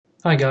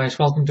Hi guys,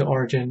 welcome to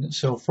Origin.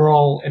 So for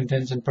all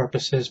intents and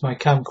purposes, my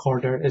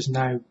camcorder is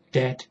now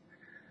dead.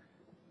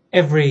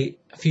 Every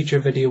future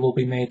video will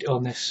be made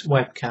on this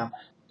webcam.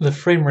 The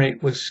frame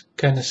rate was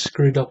kind of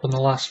screwed up on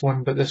the last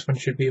one, but this one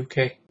should be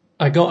okay.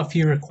 I got a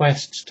few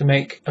requests to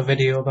make a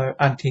video about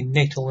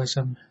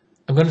antinatalism.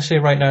 I'm going to say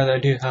right now that I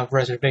do have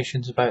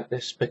reservations about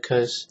this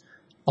because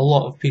a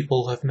lot of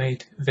people have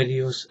made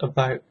videos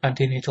about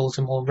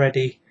antinatalism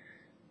already.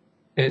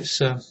 It's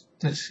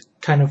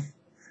kind of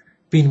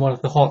been one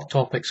of the hot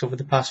topics over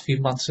the past few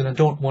months, and I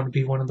don't want to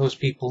be one of those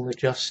people that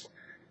just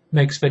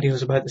makes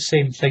videos about the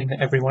same thing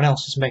that everyone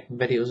else is making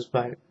videos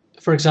about.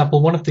 For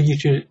example, one of the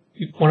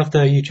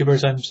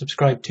YouTubers I'm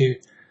subscribed to,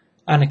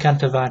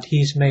 Anekantavad,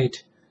 he's made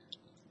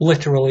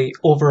literally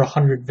over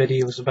 100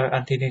 videos about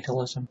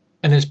antinatalism,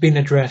 and it's been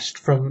addressed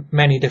from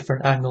many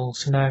different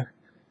angles. Now,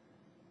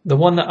 the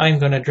one that I'm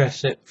going to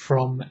address it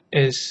from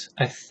is,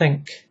 I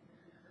think,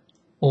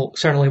 well,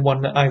 certainly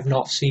one that I've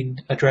not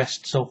seen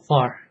addressed so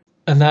far.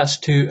 And that's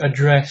to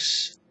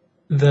address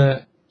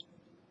the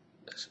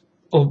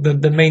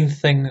main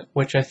thing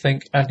which I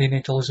think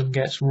antinatalism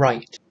gets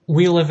right.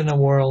 We live in a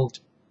world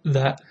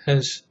that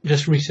has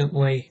just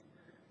recently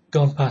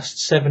gone past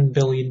 7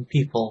 billion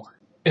people.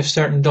 If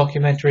certain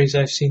documentaries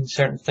I've seen,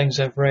 certain things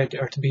I've read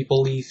are to be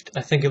believed,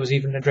 I think it was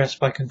even addressed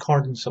by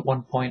Concordance at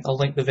one point. I'll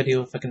link the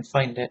video if I can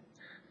find it.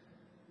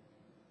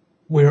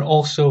 We're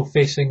also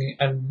facing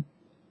an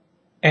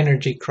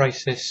energy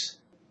crisis.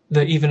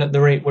 That even at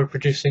the rate we're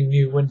producing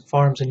new wind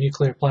farms and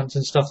nuclear plants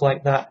and stuff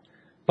like that,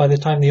 by the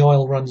time the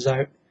oil runs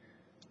out,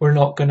 we're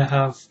not going to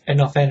have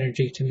enough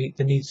energy to meet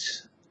the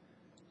needs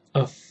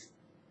of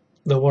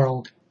the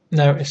world.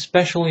 Now,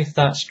 especially if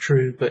that's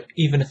true, but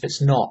even if it's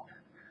not,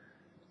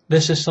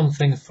 this is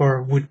something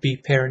for would-be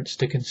parents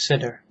to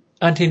consider.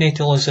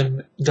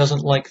 Antinatalism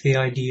doesn't like the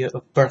idea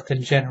of birth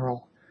in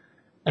general,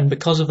 and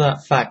because of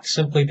that fact,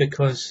 simply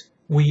because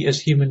we as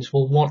humans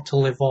will want to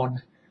live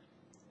on,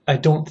 I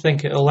don't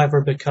think it'll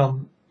ever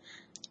become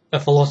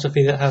a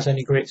philosophy that has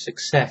any great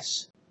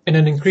success. In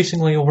an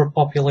increasingly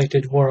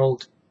overpopulated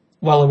world,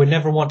 while I would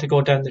never want to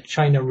go down the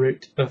China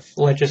route of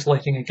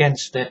legislating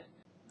against it,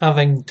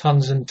 having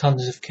tons and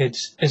tons of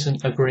kids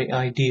isn't a great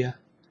idea,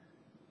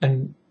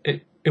 and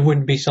it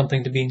wouldn't be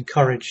something to be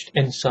encouraged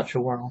in such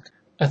a world.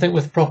 I think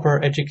with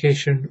proper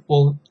education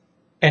we'll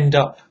end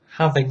up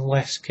having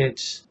less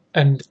kids,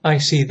 and I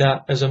see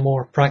that as a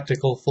more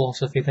practical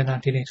philosophy than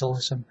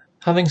antinatalism.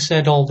 Having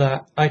said all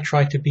that, I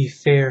try to be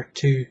fair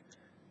to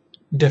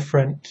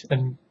different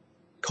and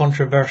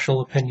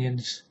controversial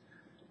opinions,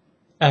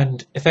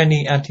 and if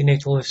any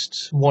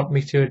antinatalists want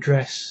me to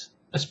address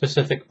a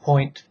specific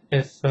point,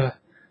 if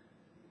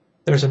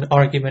there's an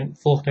argument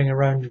floating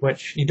around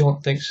which you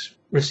don't think's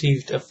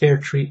received a fair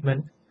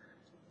treatment,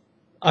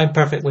 I'm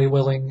perfectly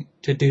willing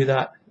to do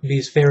that, be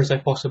as fair as I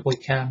possibly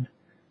can,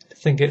 to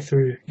think it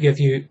through, give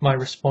you my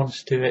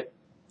response to it.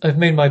 I've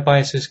made my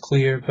biases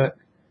clear, but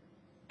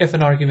if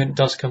an argument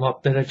does come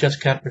up that I just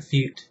can't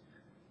refute,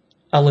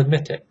 I'll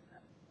admit it.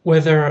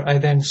 Whether I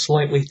then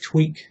slightly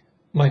tweak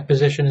my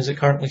position as it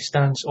currently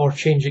stands or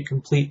change it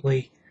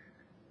completely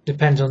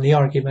depends on the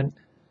argument,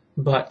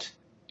 but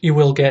you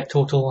will get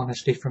total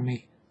honesty from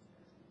me.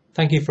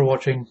 Thank you for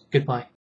watching. Goodbye.